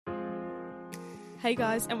Hey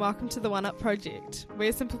guys, and welcome to the One Up Project.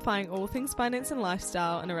 We're simplifying all things finance and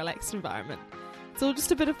lifestyle in a relaxed environment. It's all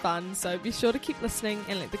just a bit of fun, so be sure to keep listening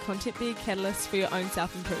and let the content be a catalyst for your own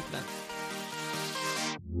self-improvement.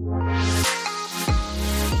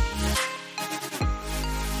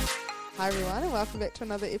 Hi everyone, and welcome back to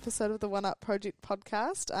another episode of the One Up Project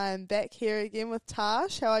podcast. I'm back here again with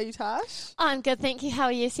Tash. How are you, Tash? I'm good, thank you. How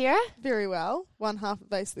are you, Sarah? Very well. One half of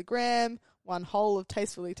Base of the Gram, one whole of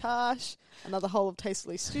Tastefully Tash, another whole of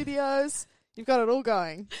Tastefully Studios. You've got it all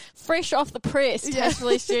going. Fresh off the press,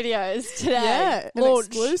 Tastefully Studios today. Yeah, an Launch.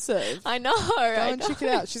 exclusive. I know. Go and check it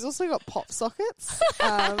out. She's also got pop sockets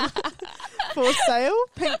for sale,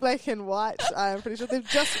 pink, black and white. I'm pretty sure they've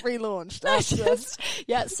just relaunched.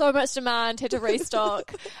 Yeah, so much demand, had to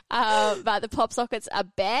restock. But the pop sockets are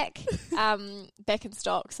back in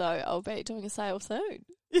stock, so I'll be doing a sale soon.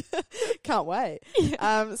 Can't wait.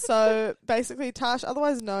 So basically, Tash,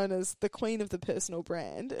 otherwise known as the queen of the personal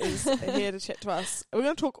brand, is here to chat to us. We're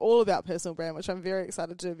going to talk all about personal brand, which I'm very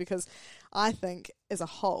excited to do because I think as a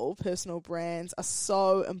whole, personal brands are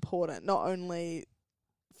so important. Not only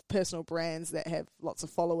personal brands that have lots of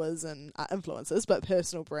followers and influencers, but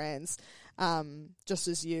personal brands just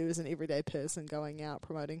as you as an everyday person going out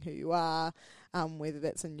promoting who you are, whether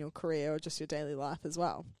that's in your career or just your daily life as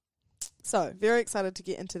well. So, very excited to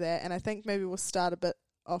get into that, and I think maybe we'll start a bit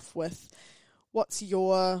off with what's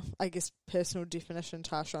your, I guess, personal definition,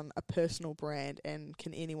 Tash, on a personal brand, and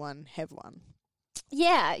can anyone have one?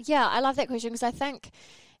 Yeah, I love that question because I think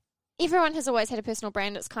everyone has always had a personal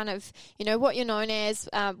brand. It's kind of, what you're known as,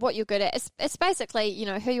 what you're good at. It's basically,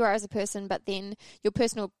 who you are as a person, but then your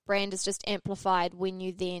personal brand is just amplified when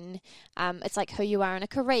you then, it's like who you are in a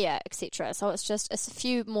career, etc. So it's a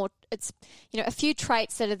few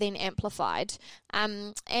traits that are then amplified.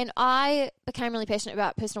 And I became really passionate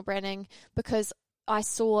about personal branding because I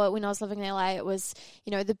saw when I was living in LA, it was,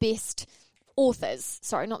 the best authors,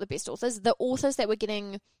 the authors that were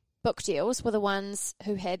getting book deals were the ones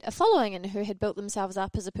who had a following and who had built themselves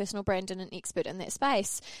up as a personal brand and an expert in that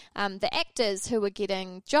space. The actors who were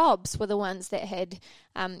getting jobs were the ones that had,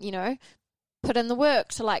 put in the work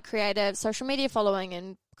to create a social media following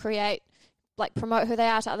and promote who they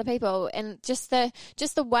are to other people. And just the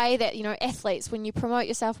way that, athletes, when you promote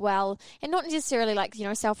yourself well, and not necessarily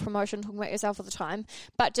self-promotion, talking about yourself all the time,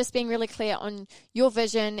 but just being really clear on your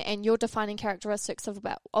vision and your defining characteristics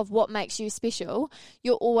of what makes you special,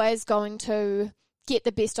 you're always going to get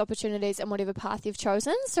the best opportunities in whatever path you've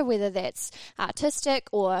chosen. So whether that's artistic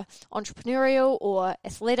or entrepreneurial or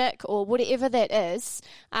athletic or whatever that is,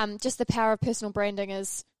 just the power of personal branding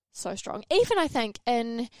is so strong. Even I think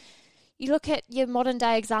you look at your modern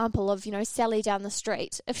day example of, Sally down the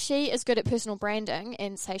street. If she is good at personal branding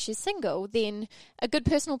and say she's single, then a good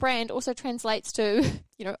personal brand also translates to,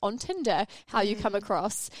 on Tinder, how you come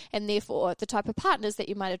across and therefore the type of partners that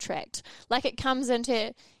you might attract. It comes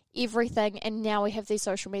into everything, and now we have these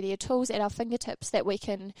social media tools at our fingertips that we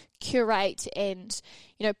can curate and,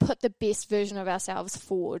 put the best version of ourselves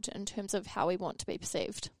forward in terms of how we want to be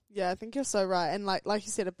perceived. Yeah, I think you're so right. And like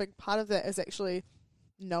you said, a big part of that is actually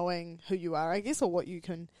knowing who you are, I guess, or what you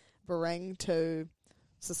can bring to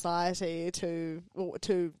society, to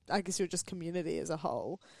I guess your just community as a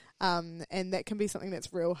whole. And that can be something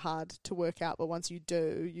that's real hard to work out, but once you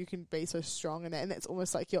do, you can be so strong in that, and that's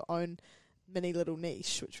almost like your own mini little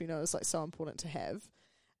niche, which we know is so important to have.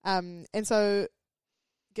 And so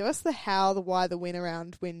give us the how, the why, the when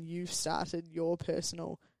around when you started your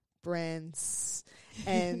personal brands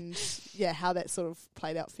and how that sort of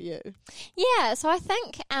played out for you. Yeah, so I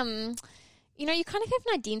think you kind of have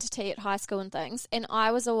an identity at high school and things, and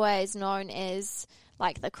I was always known as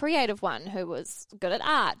the creative one who was good at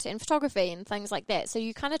art and photography and things like that. So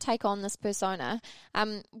you kind of take on this persona,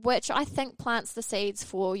 which I think plants the seeds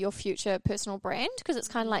for your future personal brand, because it's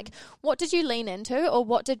kind of what did you lean into, or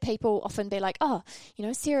what did people often be like, oh,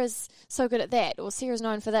 Sarah's so good at that, or Sarah's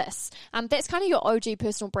known for this. That's kind of your OG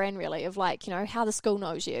personal brand, really, of how the school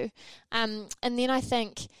knows you. And then I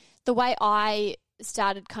think the way I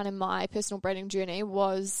started kind of my personal branding journey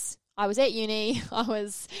was I was at uni.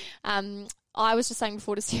 I was just saying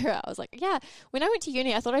before to Sarah, I was like, yeah, when I went to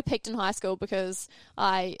uni, I thought I peaked in high school because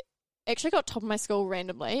I actually got top of my school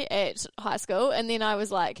randomly at high school, and then I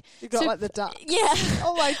was like... You got the duck. Yeah.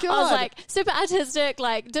 Oh my God. I was super artistic,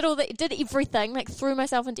 did everything, threw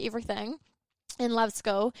myself into everything and loved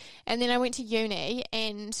school. And then I went to uni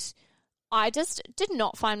and I just did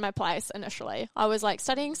not find my place initially. I was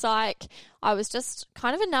studying psych. I was just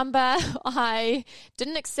kind of a number. I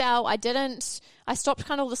didn't excel. I stopped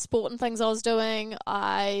kind of all the sport and things I was doing.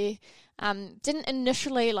 I didn't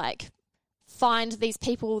initially find these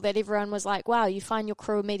people that everyone was like, wow, you find your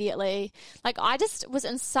crew immediately. Like, I just was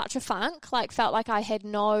in such a funk, like, felt like I had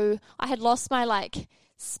lost my, like,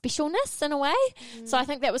 specialness in a way. So I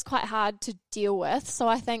think that was quite hard to deal with. So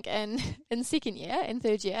I think in second year, in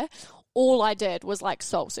third year, all I did was, like,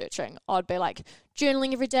 soul searching. I'd be, like,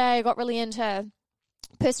 journaling every day. I got really into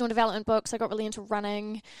personal development books. I got really into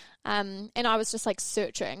running. And I was just, like,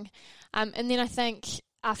 searching. And then I think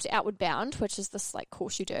after Outward Bound, which is this, like,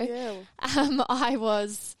 course you do, I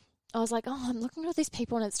was like, oh, I'm looking at all these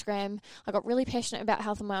people on Instagram. I got really passionate about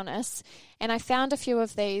health and wellness. And I found a few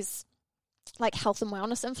of these, like, health and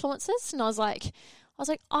wellness influencers. And I was like,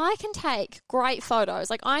 I can take great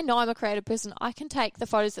photos. Like, I know I'm a creative person. I can take the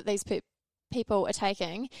photos that these people are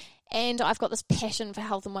taking, and I've got this passion for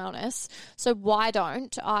health and wellness. So why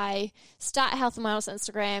don't I start a health and wellness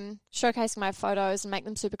Instagram, showcasing my photos and make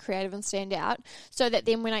them super creative and stand out, so that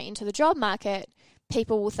then when I enter the job market,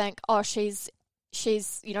 people will think, oh, she's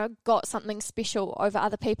you know, got something special over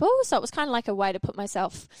other people. So it was kind of like a way to put my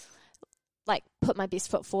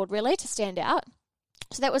best foot forward, really, to stand out.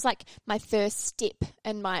 So that was like my first step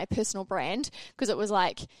in my personal brand, because it was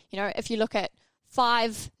like, you know, if you look at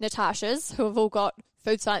 5 Natashas who have all got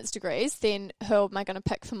food science degrees, then who am I going to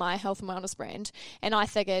pick for my health and wellness brand? And I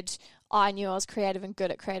figured I knew I was creative and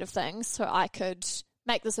good at creative things, so I could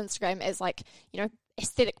make this Instagram as, like, you know,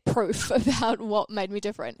 aesthetic proof about what made me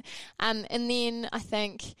different. And then I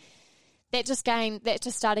think that just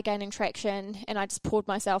started gaining traction, and I just poured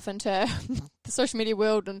myself into the social media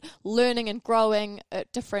world and learning and growing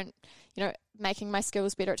at different, you know, making my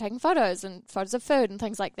skills better at taking photos and photos of food and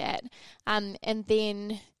things like that. And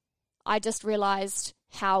then I just realized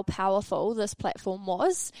how powerful this platform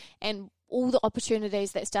was, and all the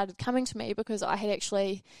opportunities that started coming to me because I had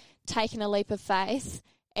actually taken a leap of faith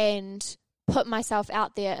and put myself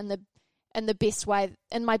out there in the best way,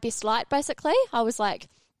 in my best light, basically. I was like,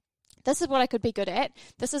 this is what I could be good at.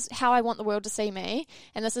 This is how I want the world to see me.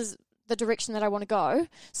 And this is the direction that I want to go.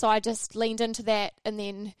 So I just leaned into that, and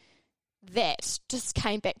then that just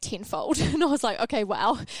came back tenfold. And I was like, okay,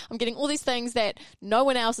 wow, I'm getting all these things that no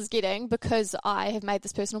one else is getting because I have made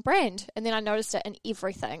this personal brand. And then I noticed it in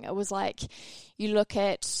everything. It was like, you look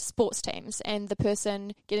at sports teams, and the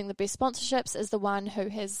person getting the best sponsorships is the one who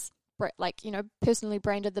has, like, you know, personally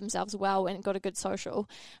branded themselves well and got a good social.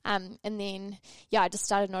 And then, yeah, I just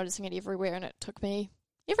started noticing it everywhere, and it took me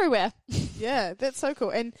everywhere. Yeah, that's so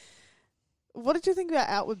cool. And what did you think about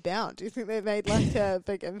Outward Bound? Do you think they made, like, a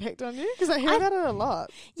big impact on you? Because I hear about it a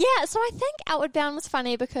lot. Yeah, so I think Outward Bound was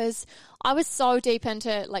funny because I was so deep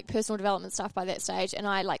into, like, personal development stuff by that stage, and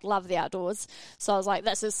I, like, love the outdoors. So I was like,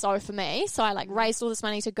 this is so for me. So I, like, raised all this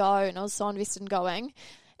money to go, and I was so invested in going.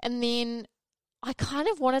 And then I kind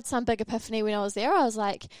of wanted some big epiphany when I was there. I was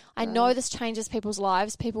like, I know this changes people's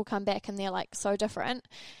lives. People come back and they're, like, so different.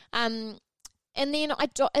 And then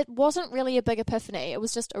it wasn't really a big epiphany. It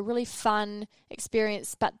was just a really fun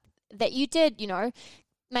experience, but that you did, you know,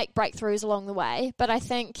 make breakthroughs along the way. But I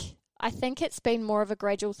think it's been more of a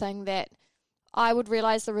gradual thing that I would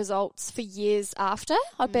realize the results for years after.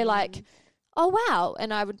 I'd be like, oh, wow.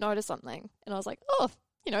 And I would notice something. And I was like, oh,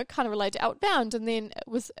 you know, kind of related to Outward Bound. And then it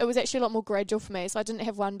was actually a lot more gradual for me. So I didn't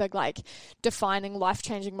have one big, like, defining,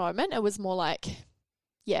 life-changing moment. It was more like,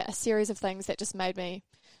 yeah, a series of things that just made me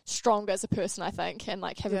stronger as a person, I think, and,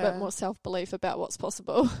 like, have a bit more self-belief about what's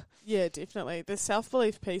possible. Yeah, definitely. The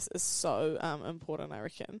self-belief piece is so important, I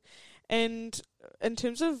reckon. And in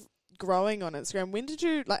terms of growing on Instagram, when did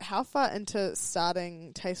you, like, how far into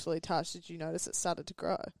starting Tastefully Tash did you notice it started to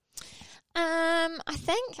grow? I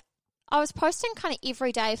think I was posting kind of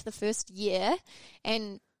every day for the first year,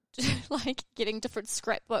 and like getting different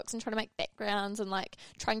scrapbooks and trying to make backgrounds and, like,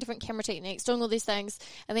 trying different camera techniques, doing all these things.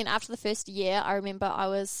 And then after the first year, I remember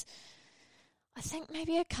I think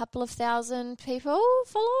maybe a couple of thousand people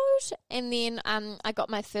followed. And then I got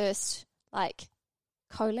my first, like,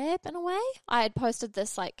 collab in a way. I had posted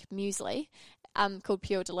this, like, muesli called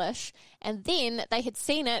Pure Delish. And then they had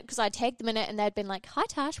seen it because I tagged them in it, and they'd been like, hi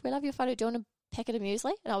Tash, we love your photo. Do you want to packet of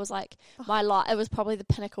muesli? And I was like, it was probably the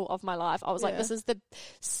pinnacle of my life. I was like, this is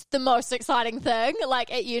the most exciting thing. Like,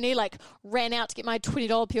 at uni, like, ran out to get my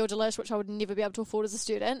 $20 Pure Delish, which I would never be able to afford as a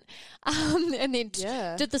student, and then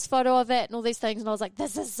did this photo of it and all these things, and I was like,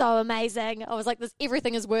 this is so amazing. I was like,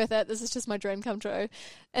 everything is worth it. This is just my dream come true.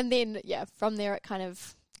 And then, yeah, from there it kind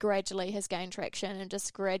of gradually has gained traction and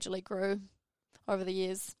just gradually grew over the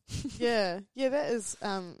years. yeah, that is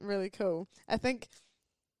really cool. I think,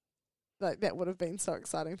 like, that would have been so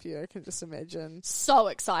exciting for you. I can just imagine. So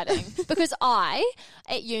exciting. Because I,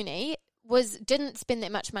 at uni, didn't spend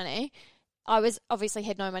that much money. I was obviously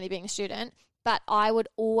had no money being a student, but I would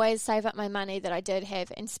always save up my money that I did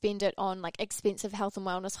have and spend it on like expensive health and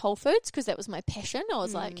wellness Whole Foods because that was my passion. I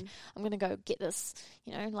was like, I'm going to go get this,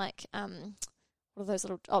 you know, like what are those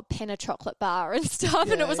little Penna chocolate bar and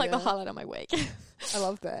stuff, and it was like the highlight of my week. I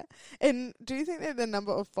love that. And do you think that the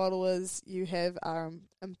number of followers you have are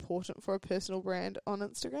important for a personal brand on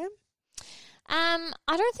Instagram? I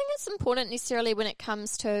don't think it's important necessarily when it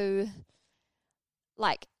comes to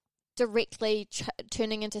like directly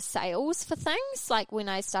turning into sales for things. Like when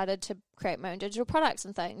I started to create my own digital products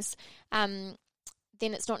and things, then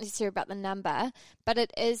it's not necessarily about the number, but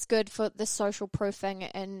it is good for the social proofing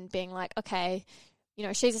and being like, okay, you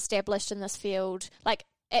know, she's established in this field. Like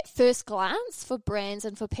at first glance for brands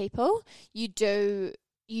and for people, you do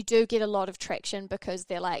get a lot of traction because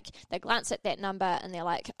they're like, they glance at that number and they're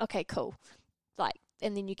like, okay, cool. Like,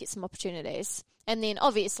 and then you get some opportunities. And then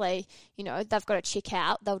obviously, you know, they've got to check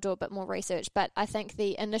out, they'll do a bit more research. But I think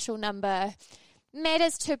the initial number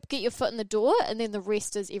matters to get your foot in the door, and then the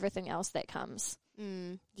rest is everything else that comes.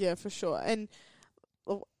 Yeah, for sure. And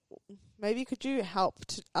maybe could you help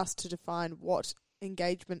us to define what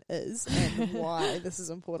engagement is and why this is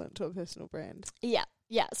important to a personal brand? Yeah.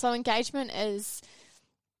 So engagement is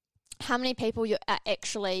how many people you are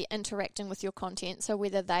actually interacting with your content. So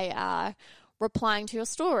whether they are replying to your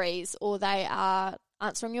stories, or they are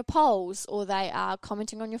answering your polls, or they are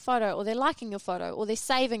commenting on your photo, or they're liking your photo, or they're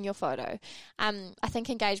saving your photo. I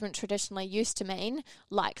think engagement traditionally used to mean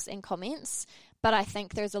likes and comments, but I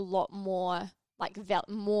think there's a lot more like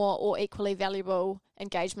more or equally valuable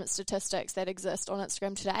engagement statistics that exist on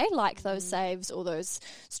Instagram today, like those saves, or those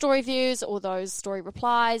story views, or those story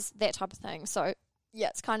replies, that type of thing. So yeah,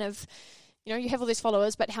 it's kind of, you know, you have all these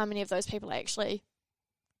followers, but how many of those people are actually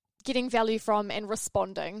getting value from and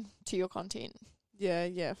responding to your content?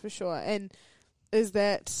 Yeah, for sure. And is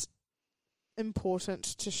that important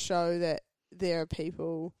to show that there are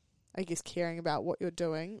people, I guess, caring about what you're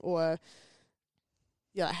doing? Or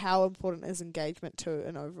how important is engagement to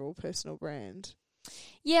an overall personal brand?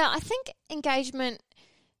 Yeah, I think engagement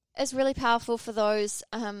is really powerful for those,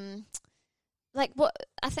 like what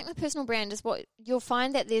I think the personal brand is what you'll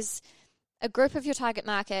find that there's a group of your target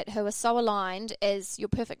market who are so aligned as your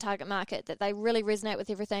perfect target market that they really resonate with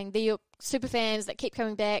everything. They're your super fans that keep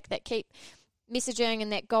coming back, that keep messaging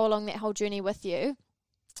and that go along that whole journey with you.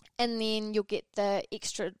 And then you'll get the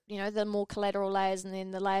extra, you know, the more collateral layers, and then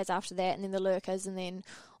the layers after that, and then the lurkers, and then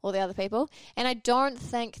all the other people. And I don't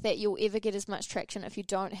think that you'll ever get as much traction if you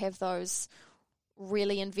don't have those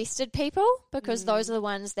really invested people, because those are the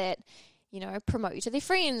ones that, you know, promote you to their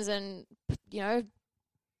friends and, you know,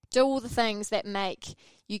 do all the things that make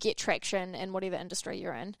you get traction in whatever industry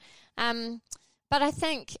you're in. But I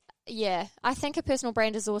think a personal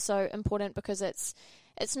brand is also important because it's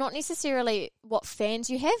not necessarily what fans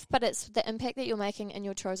you have, but it's the impact that you're making in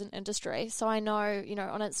your chosen industry. So I know, you know,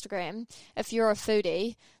 on Instagram, if you're a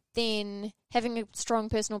foodie, then having a strong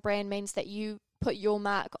personal brand means that you put your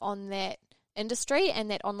mark on that industry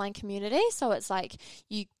and that online community. So it's like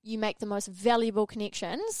you make the most valuable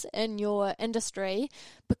connections in your industry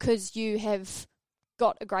because you have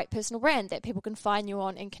got a great personal brand that people can find you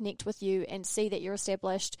on and connect with you and see that you're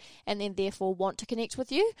established and then therefore want to connect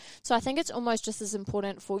with you. So I think it's almost just as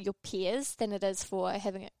important for your peers than it is for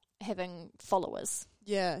having followers.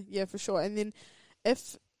 Yeah, for sure. And then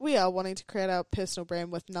if we are wanting to create our personal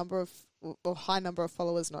brand with high number of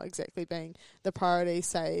followers not exactly being the priority,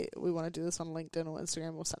 say we want to do this on LinkedIn or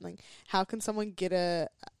Instagram or something, how can someone get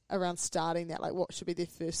around starting that? Like, what should be their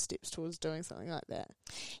first steps towards doing something like that?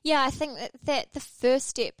 Yeah, I think that the first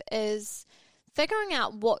step is figuring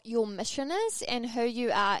out what your mission is and who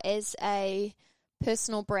you are as a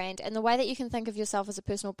personal brand. And the way that you can think of yourself as a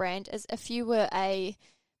personal brand is if you were a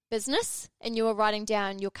business and you were writing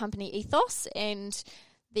down your company ethos and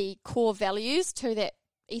the core values to that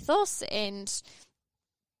ethos and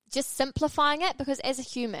just simplifying it, because as a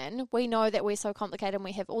human we know that we're so complicated and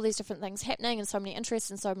we have all these different things happening and so many interests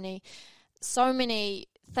and so many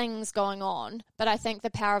things going on. But I think the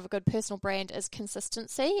power of a good personal brand is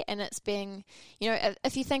consistency, and it's being, you know,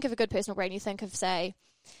 if you think of a good personal brand, you think of, say,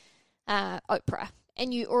 Oprah,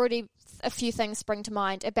 and you already, a few things spring to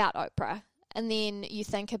mind about Oprah, and then you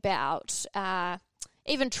think about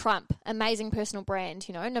even Trump, amazing personal brand,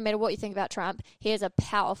 you know, no matter what you think about Trump, he has a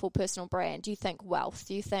powerful personal brand. You think wealth,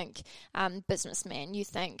 you think businessman, you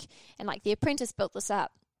think, and like The Apprentice built this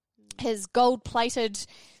up. His gold-plated,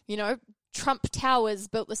 you know, Trump Towers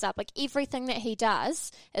built this up. Like everything that he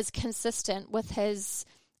does is consistent with his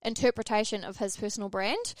interpretation of his personal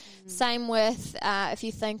brand. Same with, if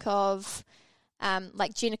you think of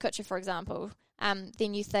like Jenna Kutcher, for example,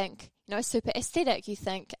 then you think, you know, super aesthetic, you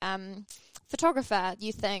think photographer,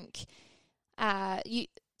 you think you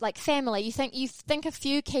like family, you think a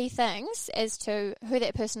few key things as to who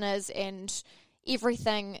that person is, and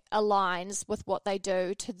everything aligns with what they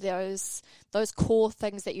do to those core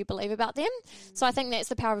things that you believe about them. So I think that's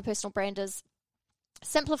the power of a personal brand, is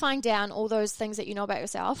simplifying down all those things that you know about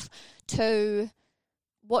yourself to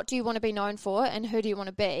what do you want to be known for and who do you want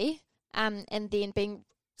to be, and then being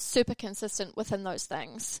super consistent within those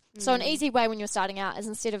things. So an easy way when you're starting out is,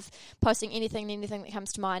 instead of posting anything that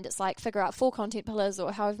comes to mind, it's like figure out 4 content pillars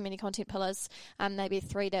or however many content pillars, maybe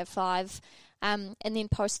 3 to 5, and then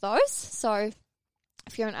post those. So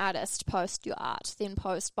if you're an artist, post your art, then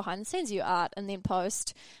post behind the scenes of your art, and then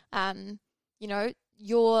post,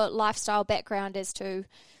 your lifestyle background as to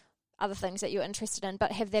other things that you're interested in,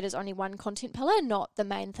 but have that as only one content pillar, not the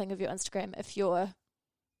main thing of your Instagram, if your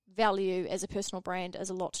value as a personal brand is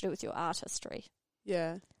a lot to do with your artistry.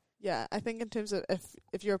 Yeah. I think in terms of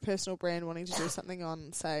if you're a personal brand wanting to do something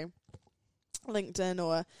on, say, LinkedIn,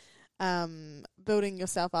 or building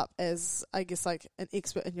yourself up as, I guess, like an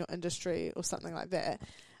expert in your industry or something like that,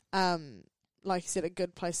 like you said, a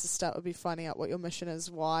good place to start would be finding out what your mission is,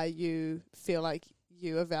 why you feel like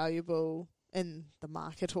you are valuable in the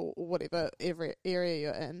market or whatever every area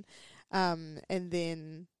you're in, and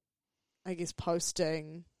then I guess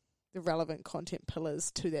posting the relevant content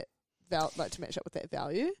pillars to that to match up with that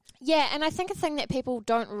value. Yeah, and I think a thing that people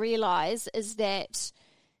don't realise is that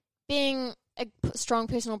being a strong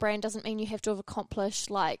personal brand doesn't mean you have to have accomplished,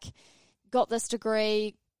 like, got this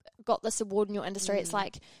degree, got this award in your industry. It's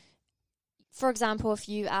like, for example, if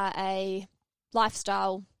you are a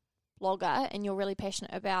lifestyle blogger and you're really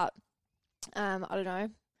passionate about, I don't know,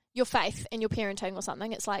 your faith and your parenting or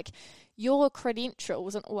something, it's like your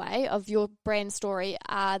credentials in a way of your brand story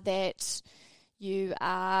are that you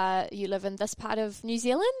live in this part of New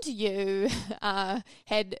Zealand, you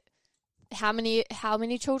had how many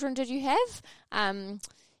children did you have?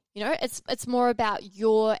 It's more about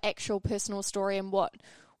your actual personal story and what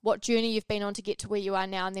journey you've been on to get to where you are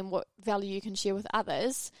now, and then what value you can share with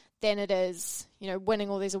others, than it is, winning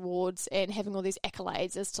all these awards and having all these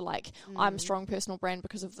accolades as to, like, I'm a strong personal brand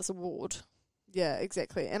because of this award. Yeah,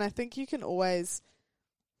 exactly. And I think you can always,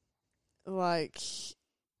 like,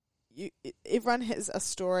 everyone has a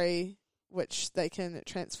story which they can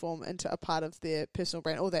transform into a part of their personal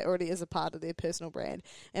brand, or that already is a part of their personal brand.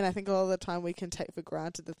 And I think a lot of the time we can take for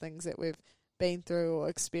granted the things that we've been through or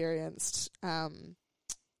experienced, and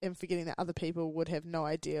forgetting that other people would have no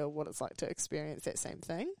idea what it's like to experience that same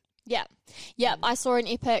thing. Yeah. I saw an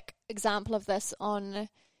epic example of this on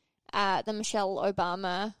the Michelle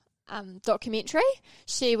Obama documentary.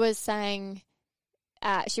 She was saying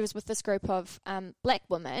she was with this group of black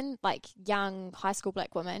women, like young high school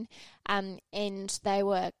black women, and they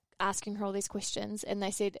were asking her all these questions, and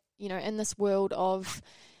they said, in this world of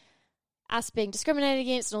us being discriminated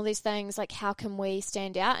against and all these things, like, how can we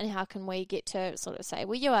stand out and how can we get to sort of say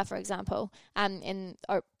where you are, for example, and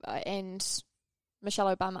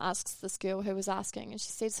Michelle Obama asks this girl who was asking, and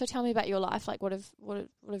she said, so tell me about your life, like, what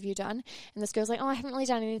have you done? And this girl's like, I haven't really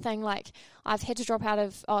done anything, like, I've had to drop out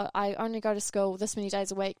of, I only go to school this many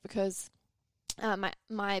days a week because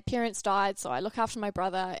my parents died, so I look after my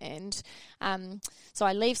brother, and so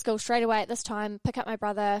I leave school straight away at this time, pick up my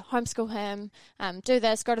brother, homeschool him, do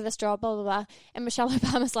this, go to this job, blah, blah, blah. And Michelle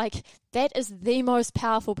Obama's like, that is the most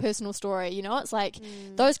powerful personal story, It's like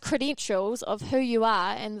those credentials of who you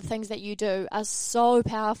are and the things that you do are so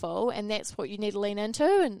powerful, and that's what you need to lean into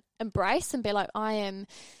and embrace and be like, I am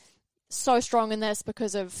so strong in this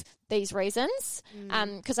because of these reasons.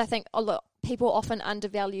 Because I think people often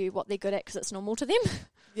undervalue what they're good at because it's normal to them.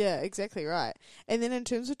 Yeah, exactly right. And then in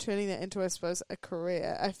terms of turning that into, I suppose, a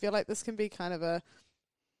career, I feel like this can be kind of a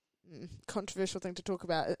controversial thing to talk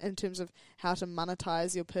about in terms of how to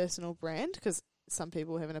monetize your personal brand, because some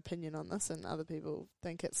people have an opinion on this and other people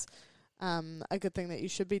think it's a good thing that you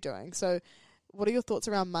should be doing. So what are your thoughts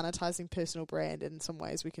around monetizing personal brand, and in some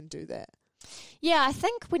ways we can do that? Yeah, I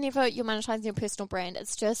think whenever you're monetizing your personal brand,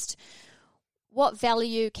 it's just what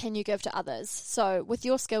value can you give to others? So with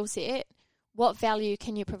your skill set, what value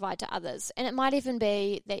can you provide to others? And it might even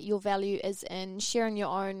be that your value is in sharing your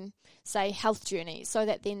own, say, health journey, so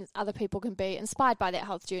that then other people can be inspired by that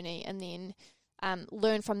health journey and then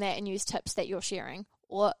learn from that and use tips that you're sharing.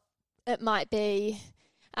 Or it might be,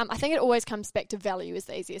 I think it always comes back to value is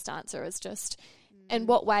the easiest answer, is just in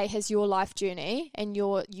what way has your life journey and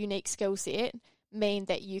your unique skill set mean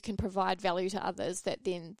that you can provide value to others, that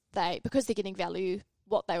then because they're getting value,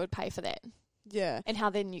 what they would pay for that. Yeah. And how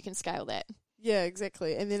then you can scale that. Yeah,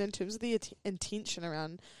 exactly. And then in terms of the intention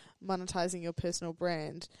around monetizing your personal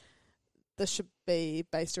brand, this should be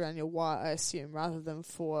based around your why, I assume, rather than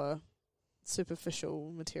for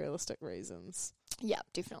superficial materialistic reasons. Yeah,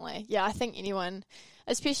 definitely. Yeah, I think anyone,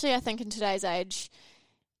 especially I think in today's age,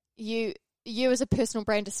 you as a personal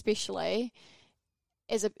brand especially,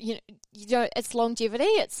 as a you know it's longevity.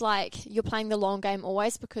 It's like you're playing the long game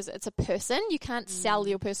always because it's a person. You can't sell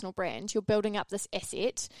your personal brand. You're building up this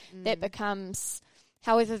asset that becomes,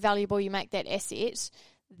 however valuable you make that asset,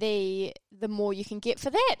 the more you can get for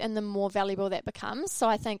that and the more valuable that becomes. So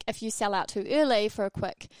I think if you sell out too early for a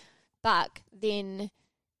quick buck, then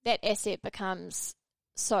that asset becomes,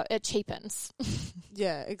 so it cheapens.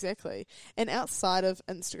 Yeah, exactly. And outside of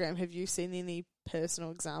Instagram, have you seen any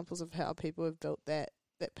personal examples of how people have built that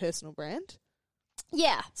personal brand?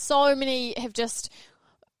 Yeah, so many have just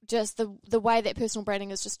the way that personal branding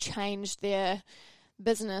has just changed their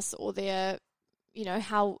business or their, you know,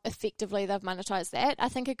 how effectively they've monetized that. I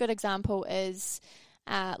think a good example is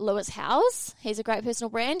Lewis Howes. He's a great personal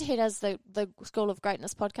brand. He does the School of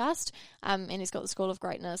Greatness podcast, and he's got the School of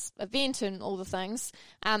Greatness event and all the things.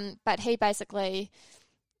 But he basically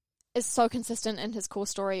is so consistent in his core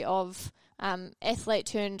story of athlete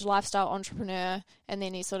turned lifestyle entrepreneur, and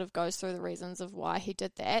then he sort of goes through the reasons of why he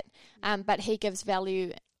did that. But he gives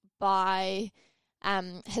value by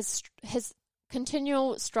his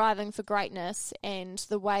continual striving for greatness and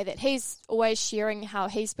the way that he's always sharing how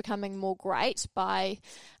he's becoming more great by,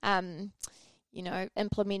 you know,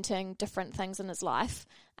 implementing different things in his life,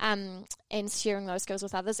 and sharing those skills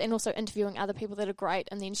with others, and also interviewing other people that are great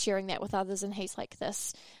and then sharing that with others. And he's like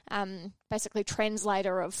this basically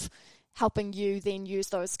translator of helping you then use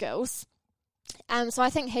those skills. So I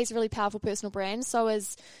think he's a really powerful personal brand. So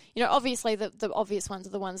is, you know, obviously the obvious ones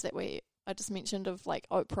are the ones that I just mentioned, of like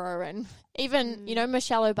Oprah and even, you know,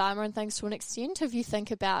 Michelle Obama and things to an extent. If you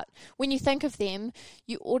think about, when you think of them,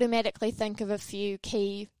 you automatically think of a few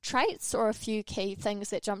key traits or a few key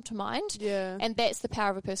things that jump to mind. Yeah. And that's the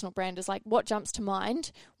power of a personal brand, is like what jumps to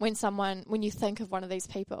mind when you think of one of these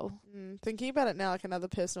people. Thinking about it now, like another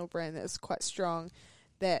personal brand that is quite strong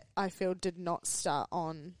that I feel did not start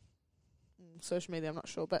on social media, I'm not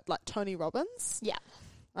sure, but like Tony Robbins. Yeah.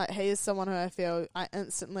 Like, he is someone who I feel I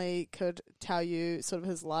instantly could tell you sort of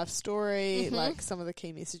his life story, like some of the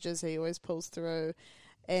key messages he always pulls through,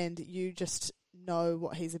 and you just know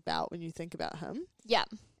what he's about when you think about him. Yeah.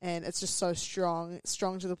 And it's just so strong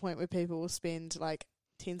to the point where people will spend like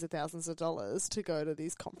tens of thousands of dollars to go to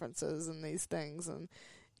these conferences and these things and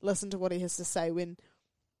listen to what he has to say. When,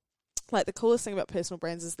 like, the coolest thing about personal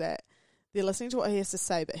brands is that they're listening to what he has to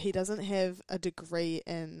say, but he doesn't have a degree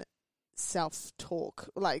in self-talk,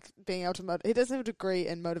 like being able to he doesn't have a degree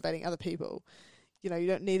in motivating other people. You know, you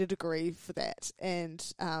don't need a degree for that. And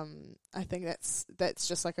I think that's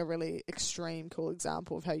just like a really extreme cool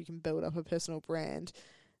example of how you can build up a personal brand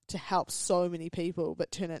to help so many people,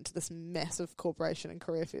 but turn it into this massive corporation and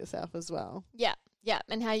career for yourself as well. Yeah, yeah,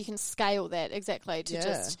 and how you can scale that exactly to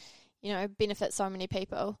just, you know, benefit so many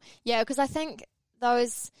people. Yeah, because I think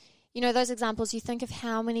those examples, you think of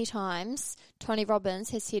how many times Tony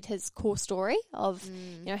Robbins has said his core story of,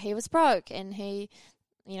 you know, he was broke and he,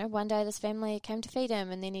 you know, one day this family came to feed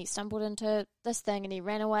him, and then he stumbled into this thing and he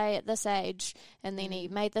ran away at this age, and then he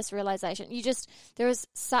made this realization. There is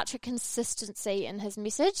such a consistency in his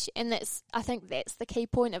message, and I think that's the key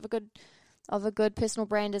point of a good personal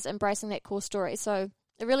brand, is embracing that core story. So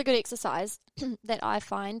a really good exercise that I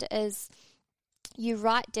find is you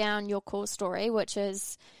write down your core story, which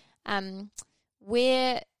is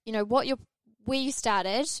where you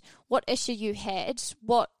started, what issue you had,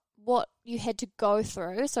 what you had to go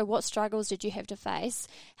through, so what struggles did you have to face,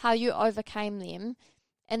 how you overcame them,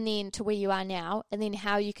 and then to where you are now, and then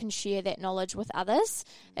how you can share that knowledge with others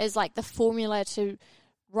is like the formula to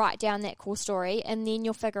write down that core story, and then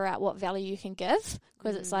you'll figure out what value you can give,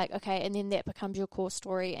 because it's like, okay, and then that becomes your core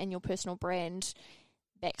story and your personal brand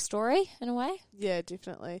backstory in a way. Yeah,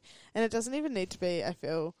 definitely. And it doesn't even need to be, I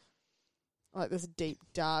feel, like this deep,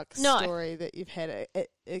 dark story that you've had.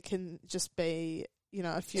 It can just be, you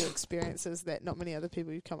know, a few experiences that not many other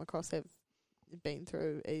people you've come across have been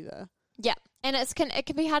through either. Yeah. And it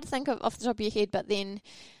can be hard to think of off the top of your head, but then,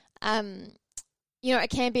 you know, it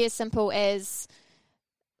can be as simple as,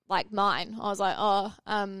 like, mine. I was like,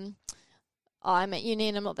 I'm at uni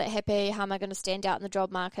and I'm not that happy. How am I going to stand out in the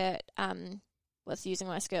job market with using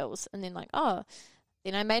my skills? And then, like,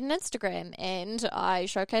 then I made an Instagram and I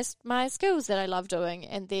showcased my skills that I love doing,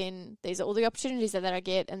 and then these are all the opportunities that I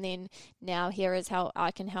get, and then now here is how I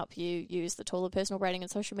can help you use the tool of personal branding and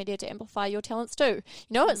social media to amplify your talents too.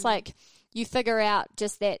 You know, it's like you figure out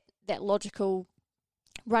just that logical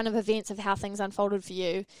run of events of how things unfolded for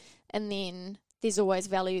you, and then there's always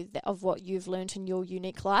value of what you've learnt in your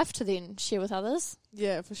unique life to then share with others.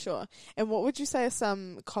 Yeah, for sure. And what would you say are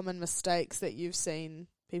some common mistakes that you've seen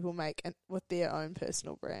people make with their own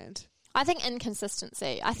personal brand? I think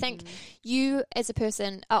inconsistency. I think you as a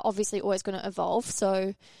person are obviously always going to evolve.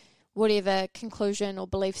 So whatever conclusion or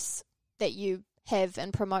beliefs that you have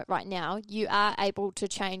and promote right now, you are able to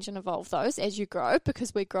change and evolve those as you grow,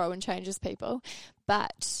 because we grow and change as people.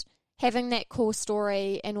 But having that core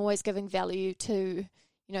story and always giving value to,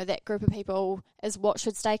 that group of people is what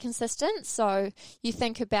should stay consistent. So you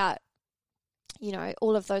think about,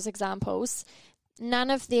 all of those examples, none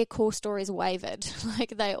of their core stories wavered.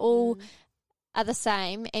 Like they all are the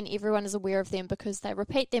same, and everyone is aware of them because they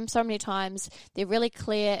repeat them so many times. They're really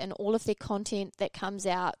clear in all of their content that comes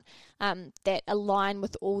out that align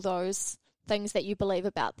with all those things that you believe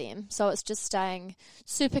about them. So it's just staying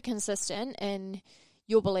super consistent in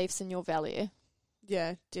your beliefs and your value.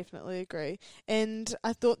 Yeah, definitely agree. And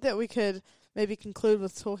I thought that we could maybe conclude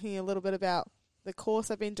with talking a little bit about the course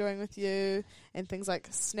I've been doing with you and things like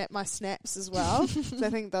Snap My Snaps as well. So I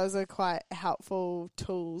think those are quite helpful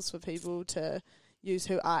tools for people to use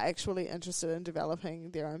who are actually interested in developing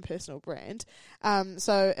their own personal brand.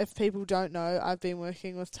 So if people don't know, I've been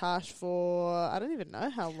working with Tash for, I don't even know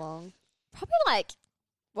how long. Probably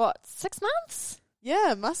 6 months?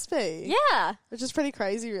 Yeah, it must be. Yeah. Which is pretty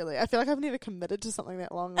crazy, really. I feel like I've never committed to something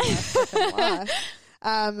that long in my freaking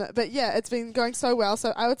life. But yeah, it's been going so well.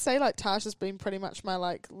 So I would say Tash has been pretty much my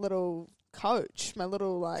little coach, my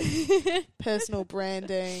little personal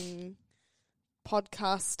branding,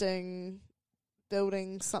 podcasting,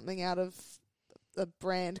 building something out of a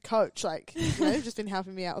brand coach. Just been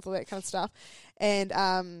helping me out with all that kind of stuff.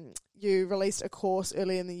 And you released a course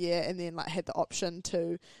early in the year, and then had the option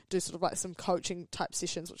to do sort of some coaching type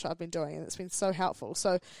sessions, which I've been doing, and it's been so helpful.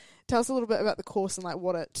 So tell us a little bit about the course and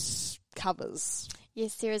what it covers.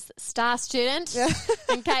 Yes, there is star student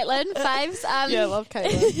and Caitlin faves. Yeah, I love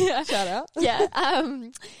Caitlin. Yeah. Shout out.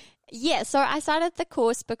 Yeah. So I started the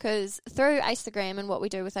course because through Instagram and what we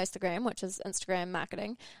do with Instagram, which is Instagram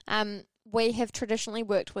marketing, we have traditionally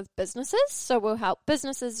worked with businesses. So we'll help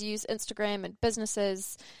businesses use Instagram and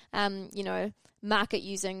businesses, market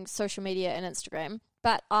using social media and Instagram.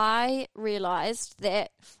 But I realized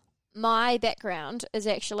that my background is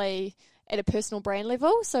actually at a personal brand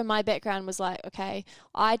level. So my background was okay,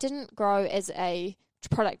 I didn't grow as a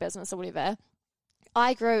product business or whatever.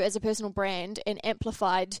 I grew as a personal brand and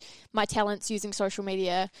amplified my talents using social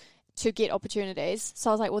media to get opportunities. So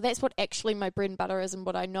I was well, that's what actually my bread and butter is and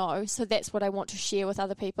what I know. So that's what I want to share with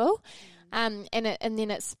other people. And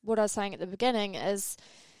then it's what I was saying at the beginning is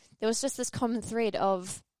there was just this common thread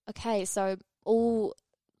of, okay, so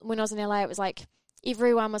when I was in LA, it was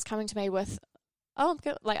everyone was coming to me with, oh,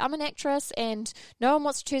 I'm an actress and no one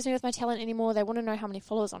wants to choose me with my talent anymore. They want to know how many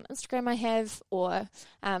followers on Instagram I have, or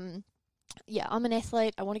I'm an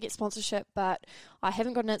athlete, I want to get sponsorship, but I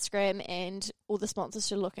haven't got an Instagram and all the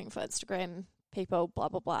sponsors are looking for Instagram people, blah,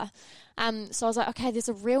 blah, blah. So I was okay, there's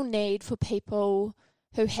a real need for people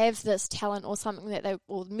who have this talent or something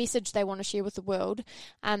or message they want to share with the world,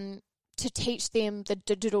 to teach them the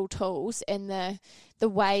digital tools and the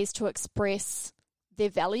ways to express their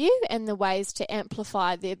value and the ways to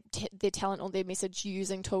amplify their talent or their message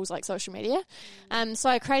using tools like social media. So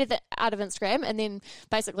I created that out of Instagram and then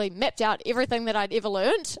basically mapped out everything that I'd ever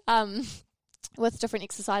learned with different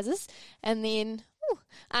exercises. And then,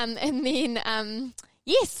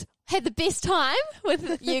 yes, had the best time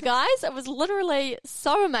with you guys. It was literally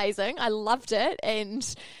so amazing. I loved it.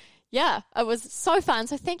 And yeah, it was so fun.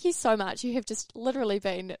 So thank you so much. You have just literally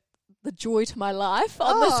been the joy to my life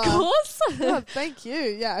on this course. Oh, thank you.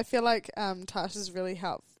 Yeah, I feel like Tash has really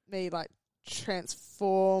helped me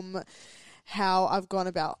transform how I've gone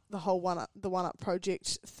about the whole the One Up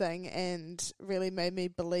project thing, and really made me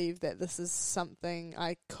believe that this is something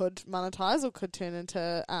I could monetize or could turn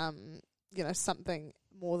into something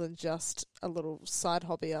more than just a little side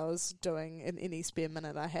hobby I was doing in any spare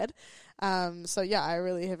minute I had. So yeah, I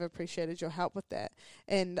really have appreciated your help with that,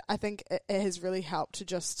 and I think it has really helped to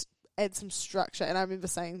just add some structure. And I remember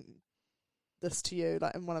saying this to you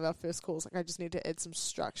in one of our first calls, I just need to add some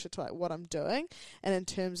structure to what I'm doing, and in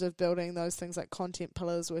terms of building those things like content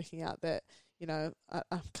pillars, working out that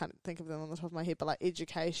I can't think of them on the top of my head, but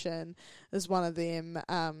education is one of them,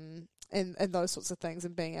 and those sorts of things,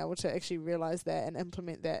 and being able to actually realize that and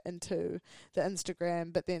implement that into the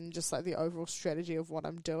Instagram, but then just the overall strategy of what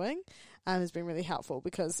I'm doing has been really helpful,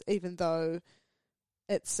 because even though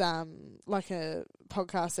it's like a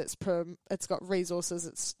podcast it's got resources,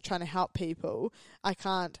 it's trying to help people, I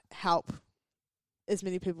can't help as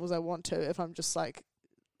many people as I want to if I'm just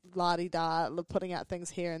la-di-da, putting out things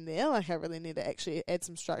here and there. Like I really need to actually add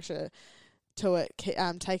some structure to it,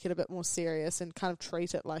 take it a bit more serious and kind of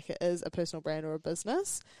treat it like it is a personal brand or a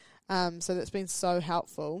business. So that's been so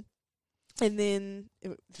helpful. And then...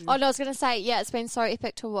 I was going to say, yeah, it's been so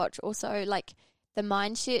epic to watch also, like, the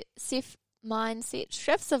mindset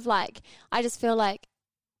shifts of, like, I just feel like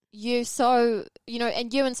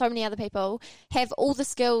and you and so many other people have all the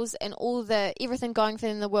skills and all the everything going for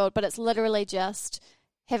them in the world, but it's literally just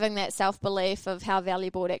having that self-belief of how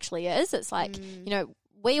valuable it actually is. It's like,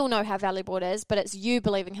 we all know how valuable it is, but it's you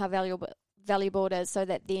believing how valuable it is so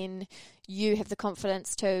that then you have the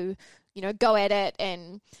confidence to, go at it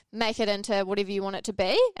and make it into whatever you want it to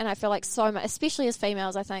be. And I feel like so much, especially as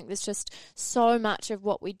females, I think there's just so much of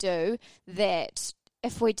what we do that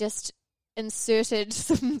if we just inserted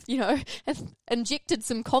some, injected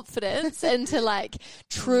some confidence into like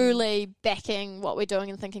truly backing what we're doing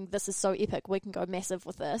and thinking this is so epic, we can go massive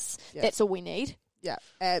with this. Yep. That's all we need. Yeah,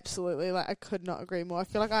 absolutely. Like I could not agree more. I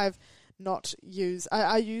feel like I've not used,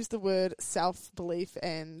 I use the word self-belief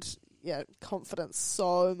and confidence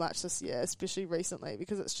so much this year, especially recently,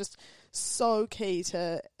 because it's just so key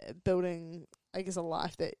to building, I guess, a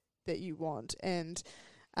life that you want. And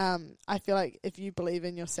I feel like if you believe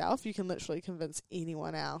in yourself, you can literally convince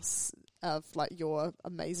anyone else of like your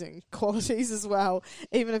amazing qualities as well,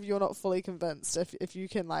 even if you're not fully convinced. If you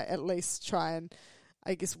can like at least try and,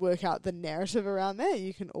 I guess, work out the narrative around that,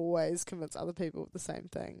 you can always convince other people of the same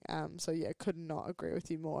thing. So yeah, could not agree with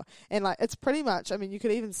you more. And like, it's pretty much, I mean, you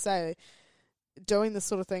could even say doing this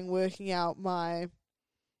sort of thing, working out where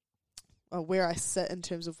I sit in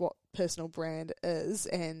terms of what personal brand is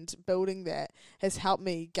and building that has helped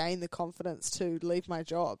me gain the confidence to leave my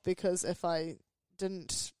job, because if I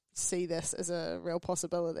didn't see this as a real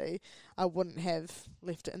possibility, I wouldn't have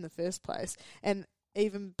left it in the first place. And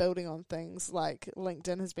even building on things like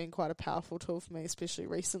LinkedIn has been quite a powerful tool for me, especially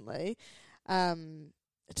recently,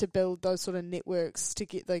 to build those sort of networks to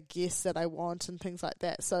get the guests that I want and things like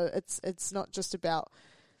that. So it's not just about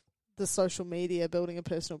the social media, building a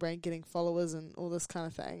personal brand, getting followers and all this kind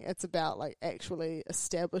of thing. It's about like actually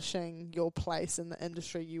establishing your place in the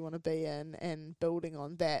industry you want to be in and building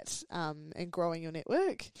on that and growing your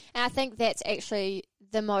network. And I think that's actually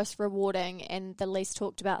the most rewarding and the least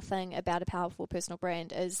talked about thing about a powerful personal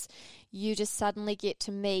brand is you just suddenly get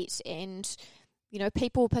to meet and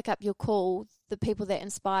people pick up your call, the people that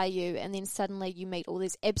inspire you, and then suddenly you meet all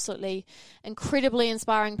these absolutely incredibly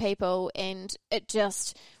inspiring people, and it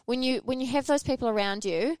just, when you have those people around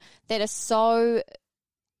you that are so,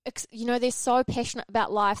 they're so passionate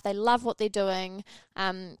about life, they love what they're doing,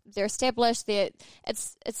 they're established,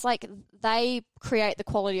 it's like they create the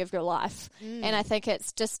quality of your life. And I think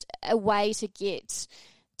it's just a way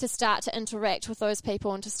to start to interact with those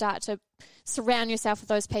people and to start to surround yourself with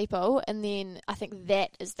those people. And then I think that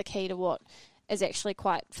is the key to what is actually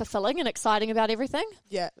quite fulfilling and exciting about everything.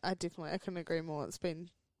 Yeah, I couldn't agree more. It's been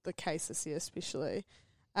the case this year especially.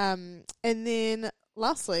 And then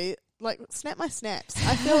lastly, like, Snap My Snaps.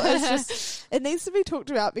 I feel it's just, it needs to be talked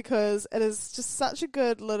about because it is just such a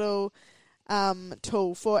good little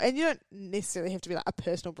tool for, and you don't necessarily have to be like a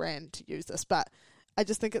personal brand to use this, but I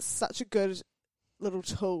just think it's such a good little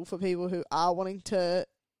tool for people who are wanting to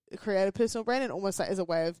create a personal brand and almost like as a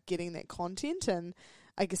way of getting that content and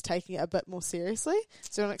I guess taking it a bit more seriously.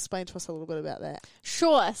 So you want to explain to us a little bit about that?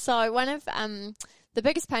 Sure. So one of the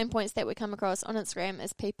biggest pain points that we come across on Instagram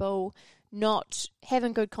is people not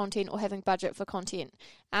having good content or having budget for content.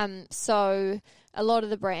 So a lot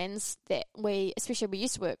of the brands that we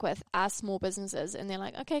used to work with are small businesses, and they're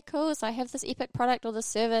like, okay, cool, so I have this epic product or this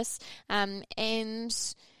service,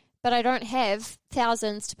 but I don't have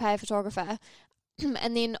thousands to pay a photographer.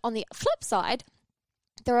 And then on the flip side,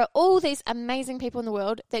 there are all these amazing people in the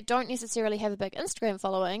world that don't necessarily have a big Instagram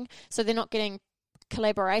following, so they're not getting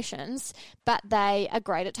collaborations, but they are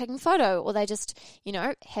great at taking photo, or they just,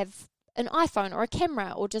 have an iPhone or a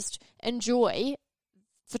camera, or just enjoy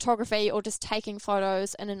photography or just taking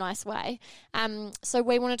photos in a nice way. So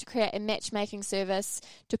we wanted to create a matchmaking service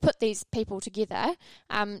to put these people together,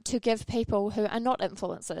 to give people who are not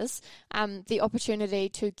influencers the opportunity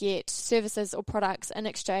to get services or products in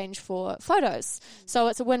exchange for photos. So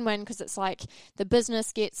it's a win-win because it's like the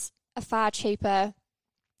business gets a far cheaper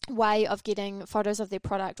way of getting photos of their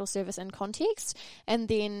product or service in context, and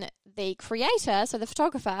then the creator, so the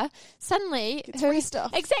photographer, suddenly free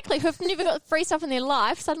stuff. Exactly, who've never got free stuff in their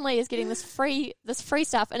life, suddenly is getting this free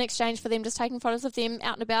stuff in exchange for them just taking photos of them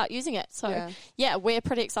out and about using it. So yeah we're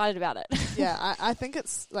pretty excited about it. Yeah, I think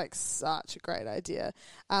it's like such a great idea.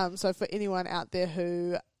 So for anyone out there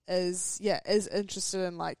who is interested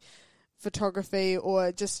in like photography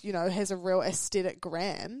or just, you know, has a real aesthetic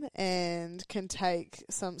gram and can take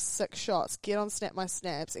some sick shots, get on Snap My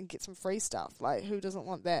Snaps and get some free stuff. Like, who doesn't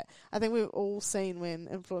want that? I think we've all seen when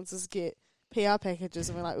influencers get PR packages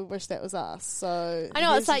and we're like, we wish that was us. So I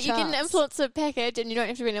know, it's like you chance. get an influencer package and you don't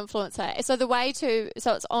have to be an influencer. So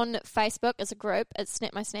so it's on Facebook as a group, it's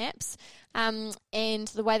Snap My Snaps. And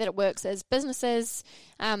the way that it works is businesses,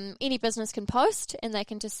 any business can post and they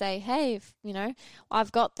can just say, hey, you know,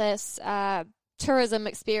 I've got this tourism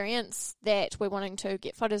experience that we're wanting to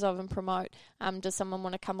get photos of and promote. Does someone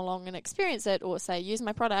want to come along and experience it, or say use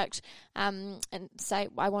my product, and say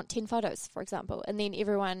I want 10 photos, for example, and then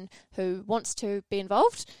everyone who wants to be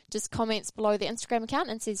involved just comments below the Instagram account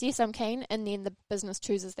and says yes, I'm keen, and then the business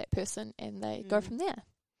chooses that person and they go from there.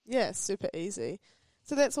 Yeah, super easy.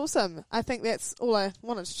 So that's awesome. I think that's all I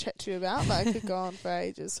wanted to chat to you about, but I could go on for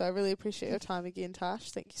ages. So I really appreciate your time again, Tash.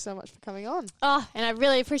 Thank you so much for coming on. Oh, and I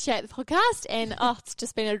really appreciate the podcast. And it's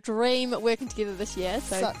just been a dream working together this year.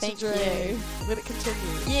 So thank you. Let it continue.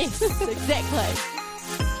 Yes,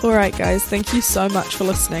 exactly. All right, guys. Thank you so much for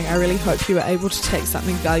listening. I really hope you were able to take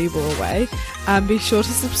something valuable away. Be sure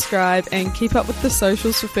to subscribe and keep up with the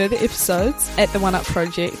socials for further episodes at The One Up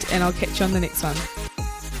Project. And I'll catch you on the next one.